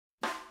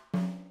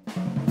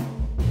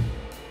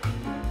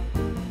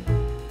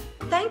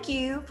thank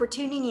you for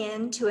tuning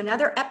in to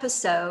another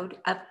episode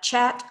of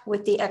Chat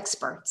with the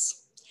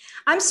Experts.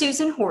 I'm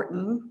Susan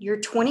Horton, your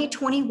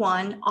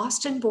 2021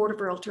 Austin Board of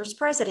Realtors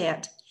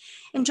President.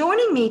 And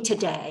joining me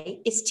today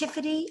is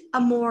Tiffany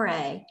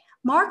Amore,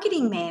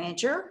 Marketing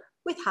Manager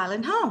with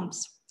Highland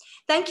Homes.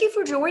 Thank you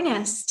for joining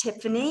us,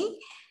 Tiffany.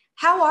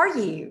 How are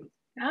you?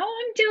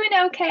 Oh, I'm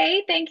doing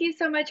okay. Thank you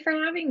so much for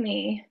having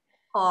me.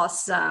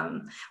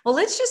 Awesome. Well,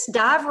 let's just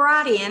dive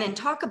right in and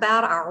talk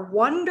about our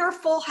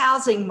wonderful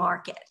housing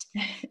market.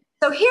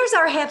 So here's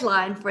our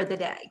headline for the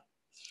day.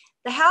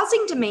 The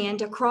housing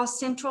demand across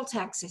Central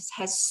Texas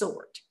has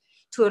soared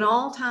to an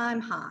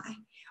all-time high,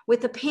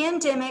 with the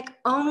pandemic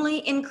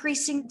only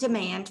increasing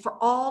demand for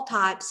all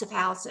types of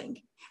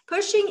housing,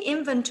 pushing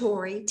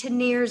inventory to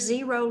near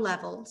zero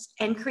levels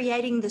and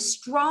creating the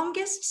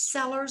strongest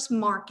sellers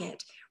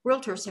market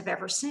realtors have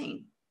ever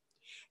seen.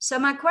 So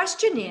my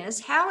question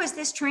is, how is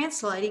this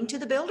translating to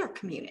the builder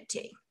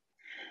community?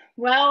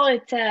 Well,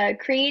 it's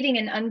creating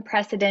an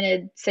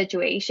unprecedented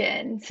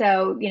situation.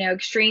 So,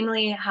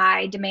 extremely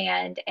high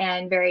demand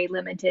and very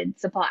limited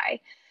supply.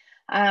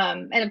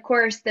 And of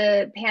course,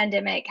 the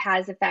pandemic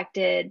has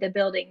affected the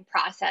building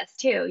process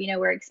too.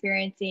 We're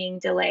experiencing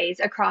delays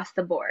across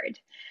the board.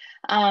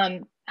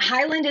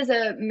 Highland is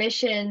a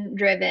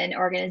mission-driven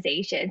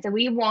organization, so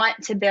we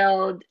want to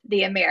build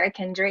the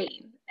American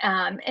dream.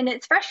 And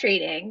it's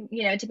frustrating,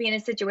 to be in a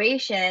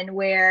situation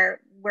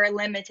where we're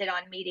limited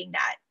on meeting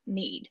that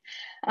need.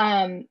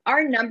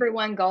 Our number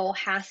one goal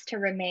has to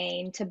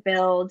remain to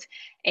build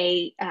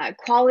a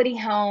quality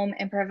home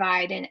and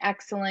provide an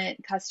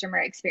excellent customer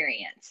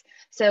experience.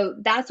 So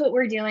that's what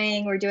we're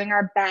doing. We're doing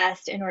our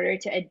best in order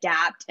to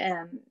adapt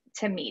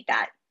to meet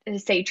that, to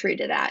stay true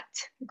to that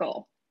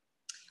goal.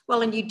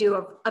 Well, and you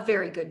do a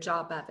very good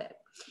job of it.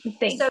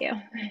 Thank you.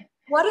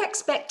 What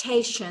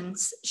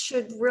expectations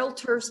should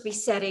realtors be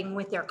setting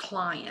with their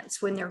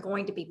clients when they're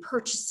going to be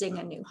purchasing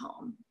a new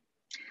home?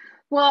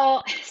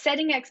 Well,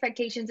 setting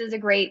expectations is a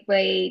great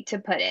way to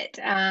put it.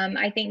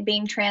 I think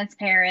being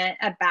transparent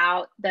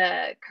about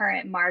the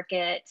current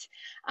market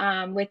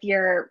with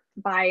your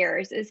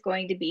buyers is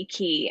going to be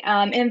key.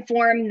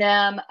 Inform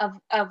them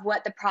of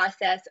what the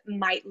process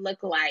might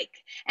look like,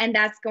 and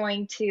that's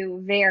going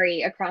to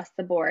vary across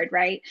the board,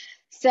 right?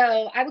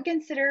 So I would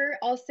consider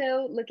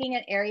also looking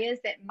at areas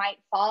that might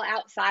fall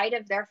outside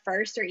of their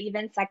first or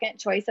even second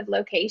choice of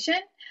location.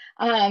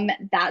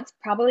 That's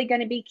probably going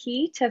to be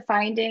key to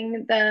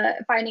finding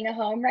a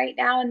home right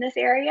now in this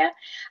area,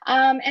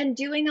 and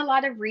doing a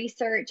lot of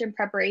research and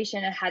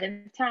preparation ahead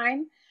of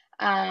time.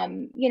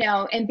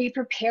 And be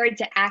prepared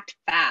to act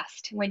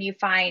fast when you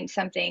find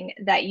something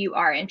that you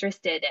are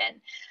interested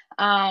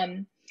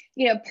in.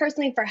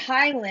 Personally for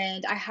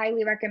Highland, I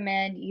highly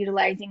recommend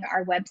utilizing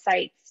our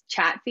website's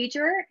chat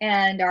feature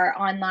and our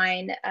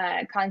online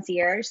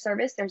concierge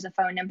service. There's a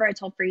phone number, a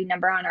toll-free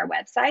number on our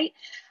website.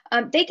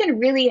 They can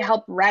really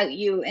help route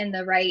you in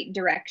the right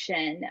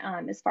direction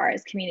as far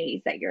as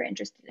communities that you're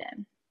interested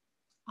in.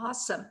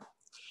 Awesome.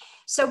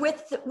 So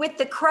with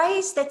the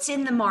craze that's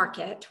in the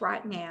market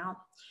right now,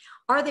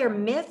 are there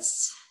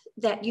myths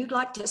that you'd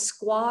like to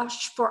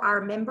squash for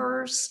our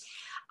members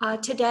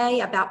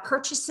today about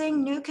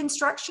purchasing new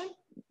construction?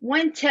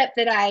 One tip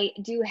that I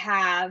do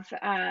have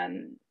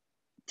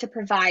to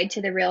provide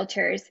to the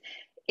realtors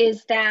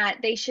is that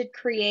they should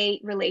create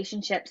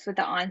relationships with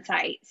the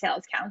on-site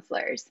sales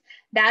counselors.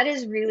 That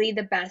is really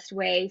the best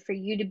way for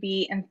you to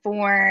be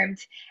informed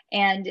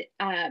and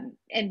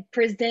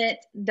present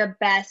the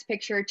best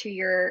picture to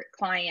your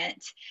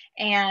client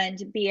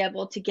and be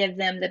able to give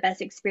them the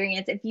best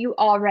experience if you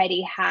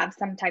already have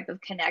some type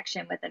of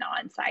connection with an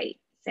on-site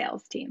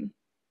sales team.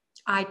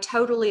 I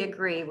totally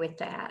agree with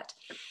that.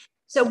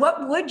 So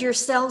what would your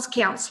sales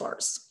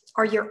counselors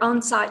or your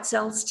on-site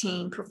sales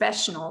team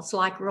professionals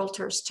like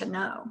realtors to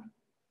know?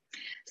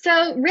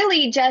 So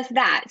really just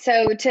that.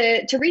 So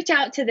to reach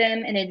out to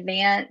them in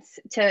advance,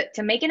 to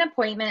make an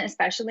appointment,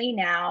 especially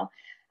now,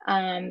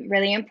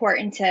 really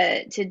important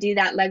to do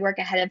that legwork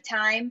ahead of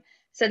time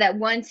so that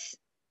once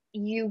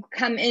you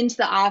come into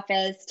the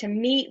office to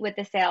meet with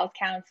the sales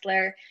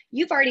counselor,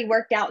 you've already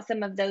worked out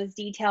some of those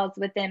details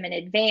with them in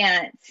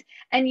advance,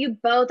 and you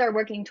both are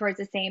working towards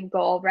the same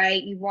goal,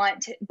 right? You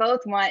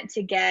both want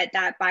to get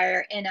that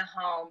buyer in a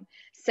home.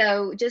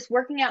 So just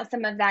working out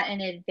some of that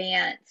in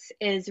advance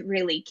is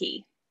really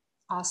key.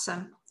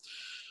 Awesome.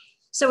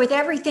 So with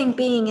everything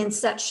being in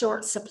such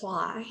short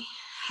supply,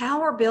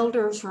 how are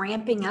builders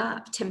ramping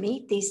up to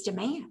meet these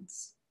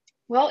demands?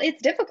 Well,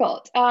 it's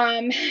difficult.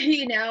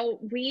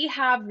 We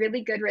have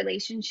really good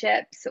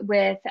relationships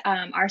with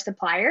our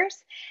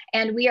suppliers,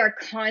 and we are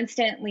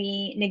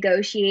constantly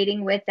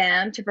negotiating with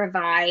them to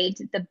provide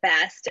the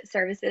best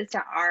services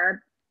to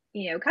our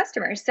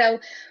customers. So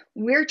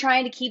we're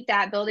trying to keep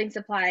that building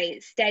supply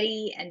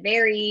steady and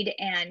varied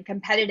and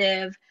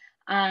competitive.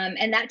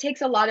 And that takes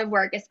a lot of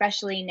work,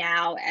 especially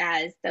now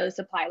as those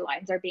supply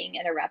lines are being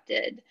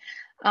interrupted.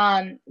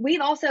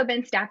 We've also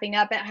been staffing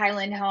up at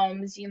Highland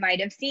Homes. You might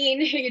have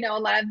seen, a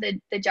lot of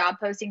the job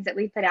postings that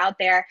we put out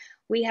there.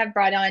 We have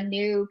brought on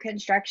new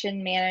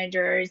construction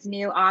managers,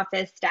 new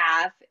office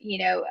staff,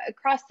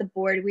 across the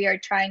board. We are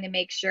trying to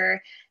make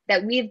sure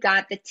that we've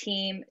got the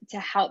team to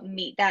help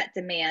meet that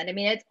demand. I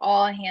mean, it's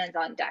all hands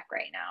on deck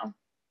right now.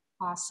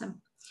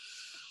 Awesome.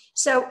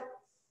 So,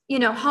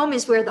 home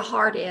is where the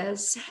heart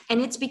is, and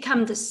it's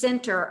become the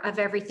center of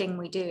everything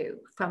we do,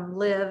 from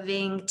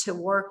living to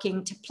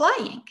working to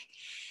playing.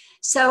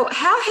 So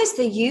how has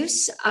the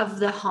use of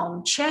the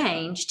home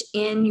changed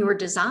in your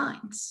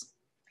designs?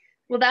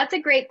 Well, that's a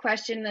great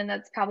question, and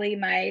that's probably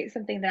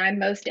something that I'm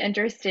most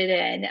interested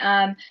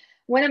in.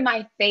 One of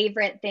my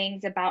favorite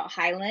things about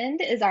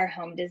Highland is our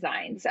home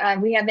designs.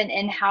 We have an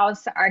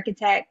in-house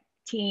architect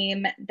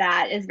team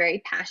that is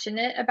very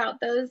passionate about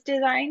those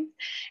designs.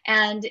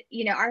 And,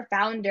 our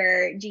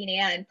founder, Jean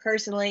Ann,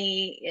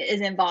 personally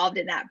is involved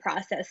in that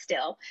process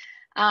still.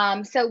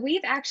 So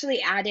we've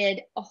actually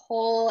added a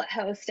whole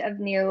host of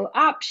new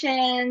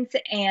options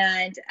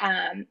and,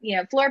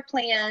 floor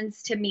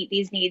plans to meet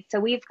these needs. So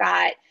we've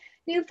got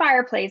new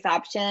fireplace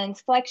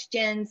options,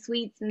 FlexGen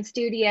suites and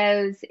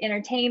studios,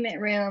 entertainment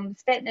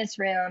rooms, fitness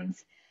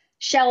rooms,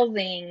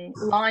 shelving,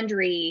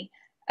 laundry,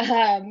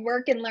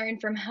 work and learn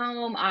from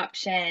home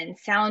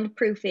options,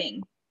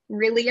 soundproofing,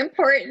 really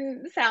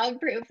important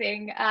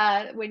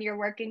soundproofing when you're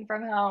working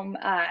from home,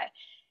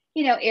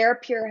 air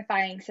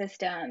purifying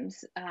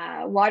systems,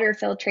 water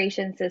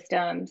filtration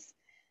systems,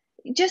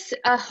 just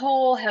a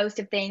whole host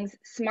of things.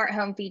 Smart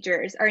home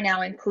features are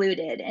now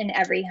included in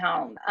every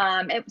home.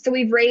 So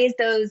we've raised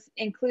those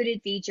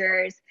included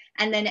features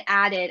and then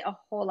added a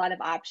whole lot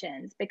of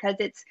options because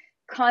it's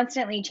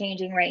constantly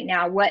changing right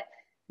now what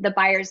the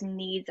buyer's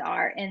needs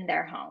are in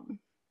their home.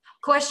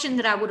 Question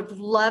that I would have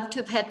loved to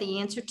have had the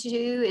answer to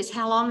is,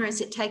 how long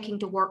is it taking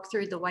to work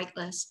through the wait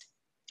list?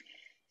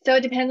 So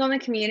it depends on the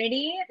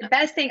community. The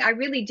best thing, I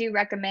really do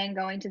recommend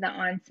going to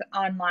the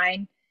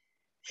online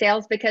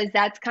sales because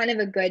that's kind of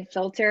a good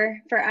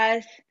filter for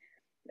us.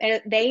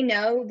 They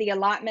know the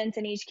allotments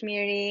in each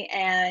community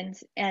and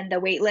the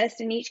wait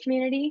list in each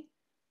community.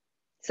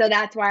 So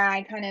that's why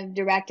I kind of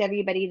direct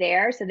everybody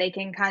there so they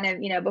can kind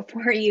of,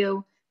 before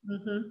you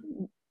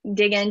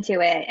dig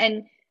into it.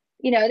 And,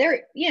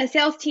 they're,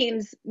 sales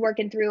teams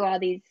working through all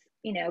these,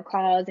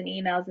 calls and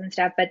emails and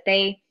stuff, but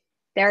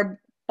they're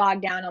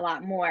bogged down a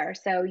lot more.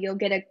 So you'll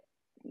get a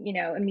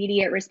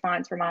immediate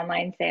response from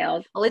online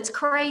sales. Well, it's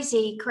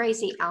crazy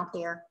out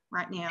there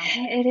right now.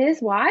 It is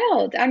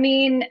wild. I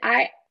mean,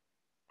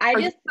 are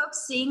you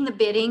folks seeing the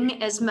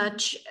bidding as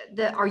much?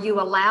 Are you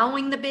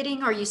allowing the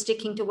bidding? Or are you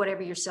sticking to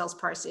whatever your sales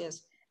price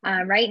is?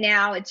 Right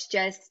now, it's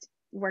just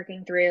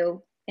working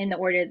through in the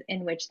order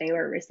in which they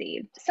were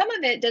received. Some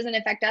of it doesn't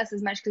affect us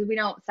as much because we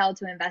don't sell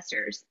to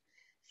investors.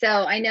 So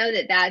I know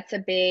that that's a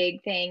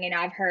big thing, and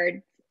I've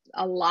heard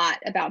a lot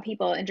about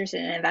people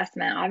interested in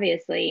investment,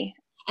 obviously.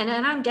 And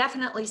I'm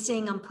definitely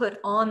seeing them put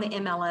on the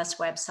MLS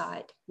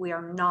website, we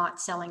are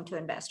not selling to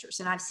investors.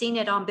 And I've seen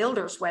it on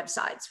builders'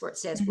 websites where it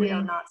says we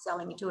are not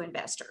selling to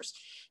investors.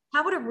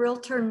 How would a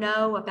realtor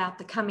know about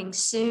the coming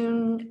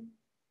soon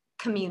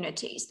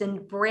communities, the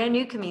brand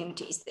new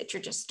communities that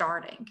you're just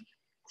starting?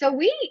 So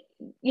we,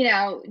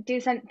 do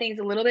some things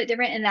a little bit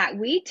different in that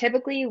we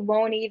typically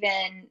won't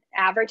even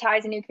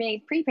advertise a new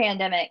community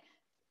pre-pandemic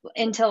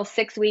until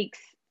 6 weeks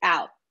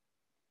out.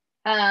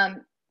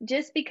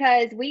 Just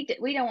because we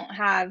don't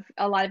have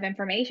a lot of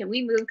information.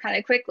 We move kind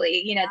of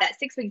quickly. That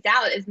 6 weeks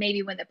out is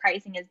maybe when the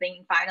pricing is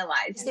being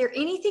finalized. Is there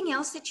anything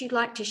else that you'd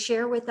like to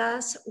share with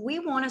us? We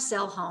want to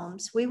sell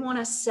homes. We want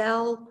to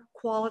sell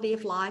quality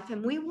of life,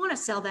 and we want to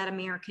sell that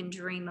American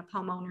dream of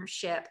home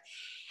ownership.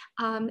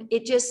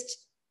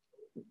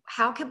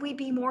 How could we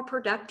be more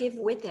productive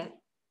with it?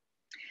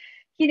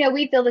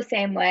 We feel the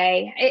same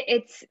way.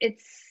 It's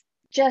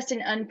just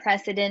an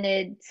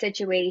unprecedented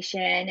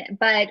situation.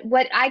 But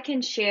what I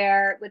can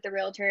share with the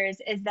realtors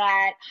is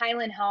that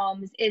Highland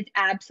Homes is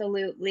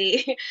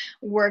absolutely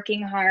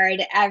working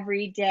hard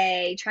every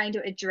day trying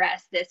to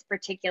address this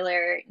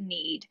particular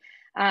need.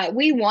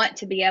 We want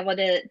to be able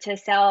to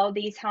sell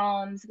these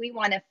homes. We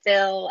want to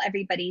fill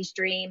everybody's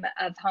dream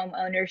of home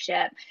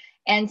ownership.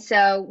 And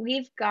so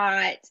we've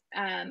got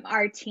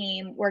our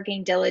team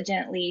working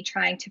diligently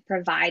trying to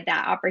provide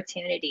that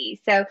opportunity.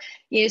 So,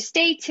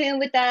 stay tuned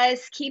with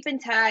us, keep in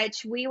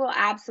touch. We will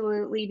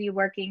absolutely be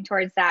working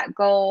towards that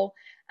goal.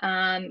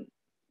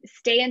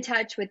 Stay in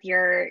touch with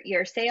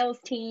your sales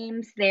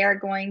teams. They are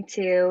going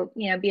to,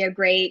 be a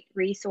great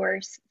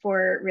resource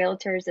for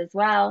realtors as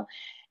well.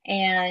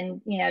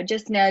 And,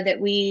 just know that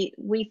we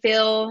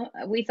feel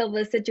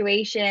the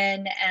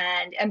situation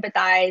and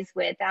empathize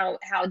with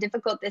how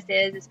difficult this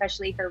is,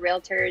 especially for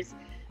realtors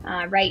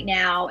right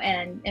now.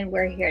 And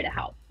we're here to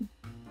help.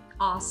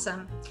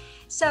 Awesome.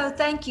 So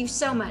thank you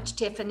so much,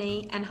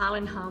 Tiffany and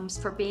Highland Homes,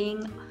 for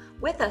being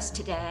with us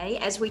today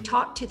as we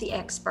talk to the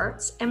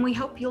experts. And we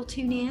hope you'll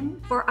tune in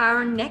for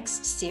our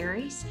next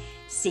series.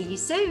 See you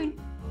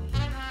soon.